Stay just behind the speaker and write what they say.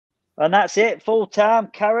And that's it. Full time.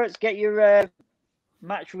 Carrots, get your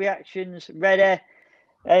match reactions ready.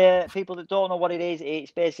 People that don't know what it is,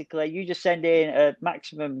 it's basically you just send in a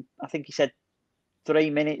maximum, I think he said 3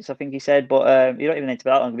 minutes, I think he said, but you don't even need to be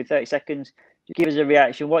that long, it'll be 30 seconds. Just give us a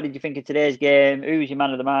reaction. What did you think of today's game? Who's your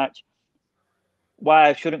man of the match?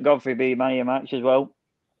 Why shouldn't Godfrey be man of your match as well?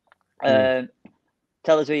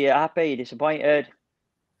 Tell us who you're happy, you're disappointed.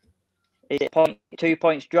 Is it 2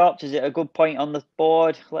 points dropped? Is it a good point on the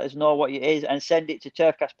board? Let us know what it is and send it to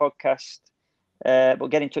TurfCast Podcast. But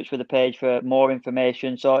get in touch with the page for more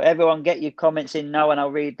information. So everyone get your comments in now and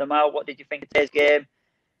I'll read them out. What did you think of today's game?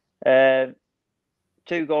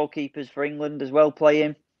 2 goalkeepers for England as well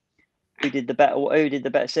playing. Who did the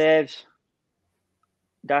better saves?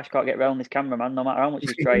 Dash can't get round this cameraman no matter how much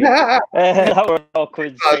he's trying. That was an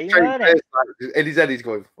awkward scene, wasn't it? In his head he's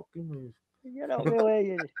going, fucking move. You know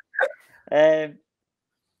really.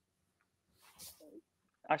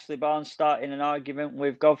 Ashley Barnes starting an argument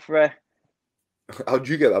with Godfrey. How'd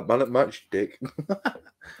you get that man at match, Dick?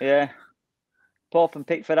 Yeah. Pope and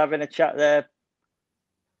Pickford having a chat there.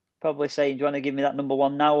 Probably saying, do you want to give me that number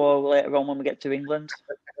 1 now or later on when we get to England?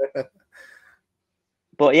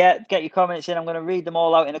 But yeah, get your comments in. I'm going to read them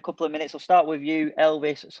all out in a couple of minutes. I'll start with you,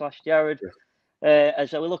 Elvis/Jared.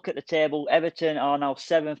 As we look at the table, Everton are now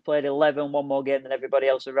 7th, played 11, one more game than everybody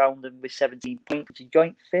else around them with 17 points,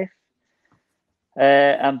 joint 5th.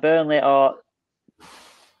 And Burnley are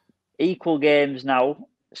equal games now,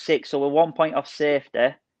 6, so we're 1 point off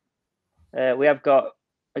safety. We have got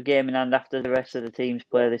a game in hand after the rest of the teams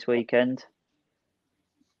play this weekend.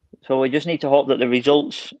 So we just need to hope that the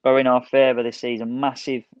results are in our favour this season.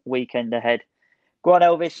 Massive weekend ahead. Go on,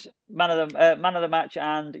 Elvis, man of the match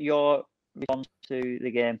and your response to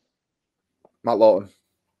the game. Matt Lawton.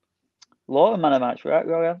 Lawton, man of the match, right?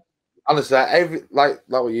 Go ahead. Honestly, like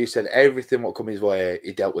what you said, everything what come his way,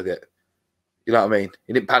 he dealt with it. You know what I mean?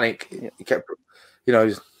 He didn't panic. Yeah. He kept,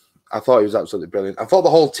 I thought he was absolutely brilliant. I thought the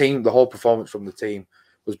whole team, the whole performance from the team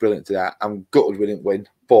was brilliant today. I'm gutted we didn't win,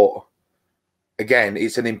 but again,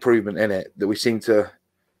 it's an improvement in it that we seem to,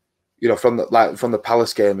 from the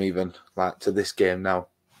Palace game even to this game now,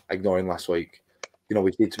 ignoring last week.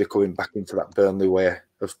 We need to be coming back into that Burnley way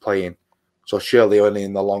of playing. So surely only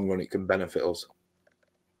in the long run it can benefit us.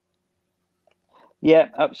 Yeah,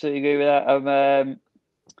 absolutely agree with that.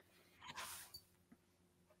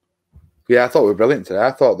 Yeah, I thought we were brilliant today.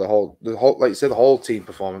 I thought the whole, like you said, the whole team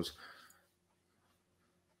performance.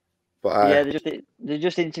 But yeah, they're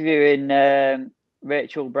just interviewing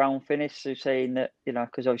Rachel Brown-Finnis, who's saying that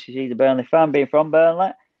because obviously she's a Burnley fan, being from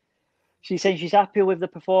Burnley. She's saying she's happy with the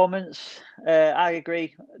performance. I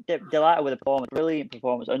agree, delighted with the performance, brilliant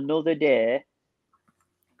performance. Another day.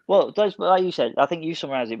 Well, like you said, I think you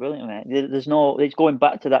summarised it brilliantly, mate. It's going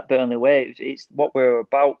back to that Burnley way. It's what we're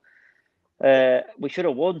about. We should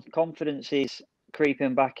have won. Confidence is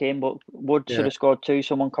creeping back in, but Wood should have scored 2.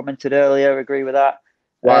 Someone commented earlier. Agree with that.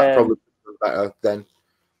 Probably better than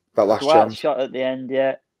that last chance. Shot at the end,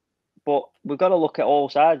 yeah. But we've got to look at all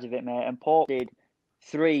sides of it, mate. And Pope did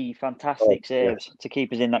 3 fantastic saves to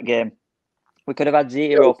keep us in that game. We could have had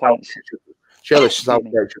 0 points. Surely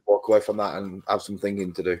Southgate should walk away from that and have some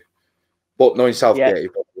thinking to do. But knowing Southgate, he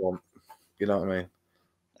probably won't. You know what I mean?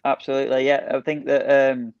 Absolutely, yeah. I think that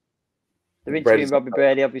they're interviewing Robbie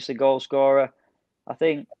Brady, obviously goal scorer. I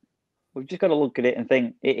think we've just got to look at it and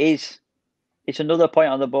think it's another point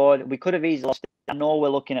on the board. We could have easily lost it. I know we're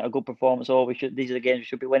looking at a good performance. These are the games we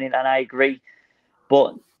should be winning, and I agree.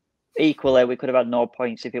 But equally, we could have had no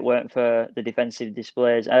points if it weren't for the defensive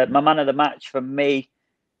displays. My man of the match for me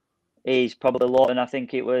is probably Lawton. I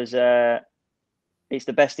think it was it's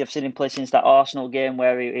the best I've seen him play since that Arsenal game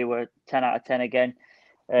where he were 10 out of 10 again.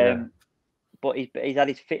 But he's had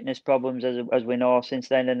his fitness problems as we know since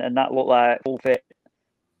then, and that looked like full fit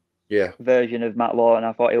version of Matt Lawton.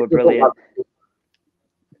 I thought he was brilliant.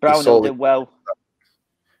 Brownhill did well.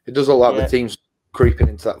 It does look like the team's creeping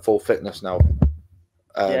into that full fitness now.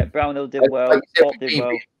 Brownhill did well. Pope did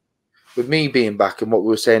well. With me being back and what we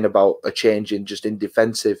were saying about a change in just in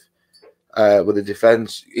defensive, with the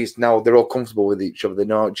defence, is now they're all comfortable with each other. They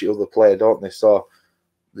know each other play, don't they? So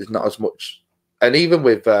there's not as much. And even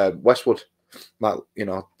with Westwood,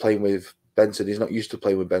 playing with Benson, he's not used to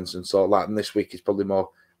playing with Benson. So and this week he's probably more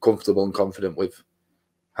comfortable and confident with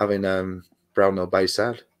having Brownhill by his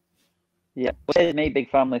side. Yeah, it's me, big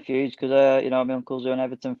family feuds because my uncle's an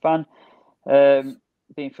Everton fan.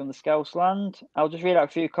 Being from the Scouse land, I'll just read out a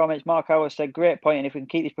few comments. Mark Howard said, "Great point, and if we can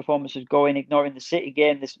keep these performances going, ignoring the City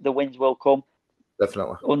game, the wins will come."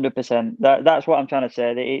 Definitely, 100%. That's what I'm trying to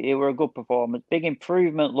say. It were a good performance, big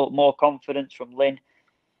improvement. Look, more confidence from Lynn.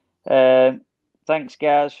 thanks,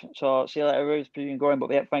 guys. So see you later, Ruth. Been going,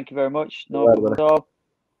 but yeah, thank you very much. No problem at all.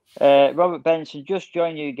 Robert Benson, just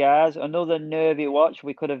joined you guys. Another nervy watch.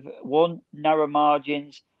 We could have won. Narrow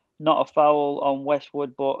margins. Not a foul on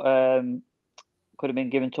Westwood, but could have been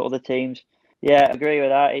given to other teams. Yeah, I agree with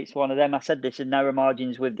that. It's one of them. I said this in narrow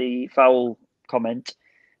margins with the foul comment.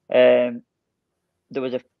 There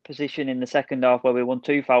was a position in the second half where we won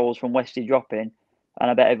 2 fouls from Westy dropping,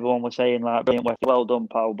 and I bet everyone was saying like, "Brilliant, Westy, well done,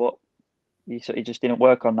 pal." But he just didn't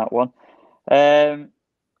work on that one.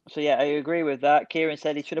 So yeah, I agree with that. Kieran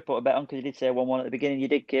said he should have put a bet on because he did say 1-1 at the beginning. You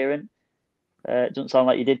did, Kieran. It doesn't sound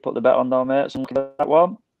like you did put the bet on though, mate. So that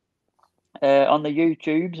one. On the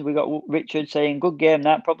YouTubes, we got Richard saying, "Good game,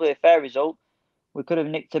 that probably a fair result. We could have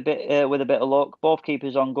nicked a bit with a bit of luck. Both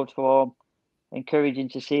keepers on good form. Encouraging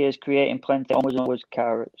to see us creating plenty onwards and onwards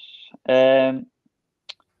carrots."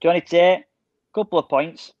 Johnny Tate, couple of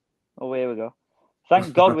points. Oh, here we go.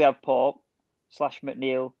 Thank God we have Pope /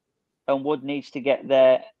 McNeil, and Wood needs to get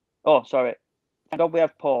there. Oh, sorry. Thank God we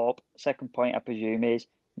have Pope. Second point, I presume, is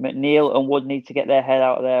McNeil and Wood need to get their head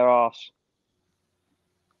out of their arse.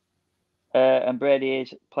 And Brady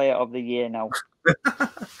is player of the year now.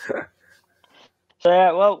 So,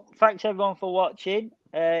 well, thanks everyone for watching.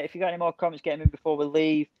 If you got any more comments, get them in before we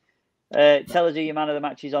leave. Tell us who your man of the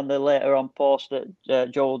match is on the later on post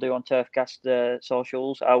that Joe will do on TurfCast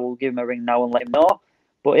socials. I will give him a ring now and let him know.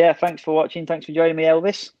 But yeah, thanks for watching. Thanks for joining me,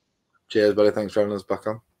 Elvis. Cheers, buddy. Thanks for having us back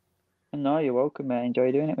on. No, you're welcome, mate.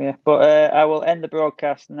 Enjoy doing it with you. But I will end the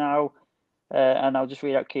broadcast now, and I'll just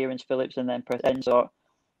read out Kieran's Phillips and then press end. So,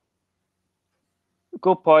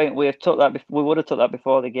 good point. We would have took that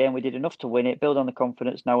before the game. We did enough to win it. Build on the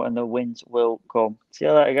confidence now, and the wins will come. See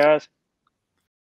you later, guys.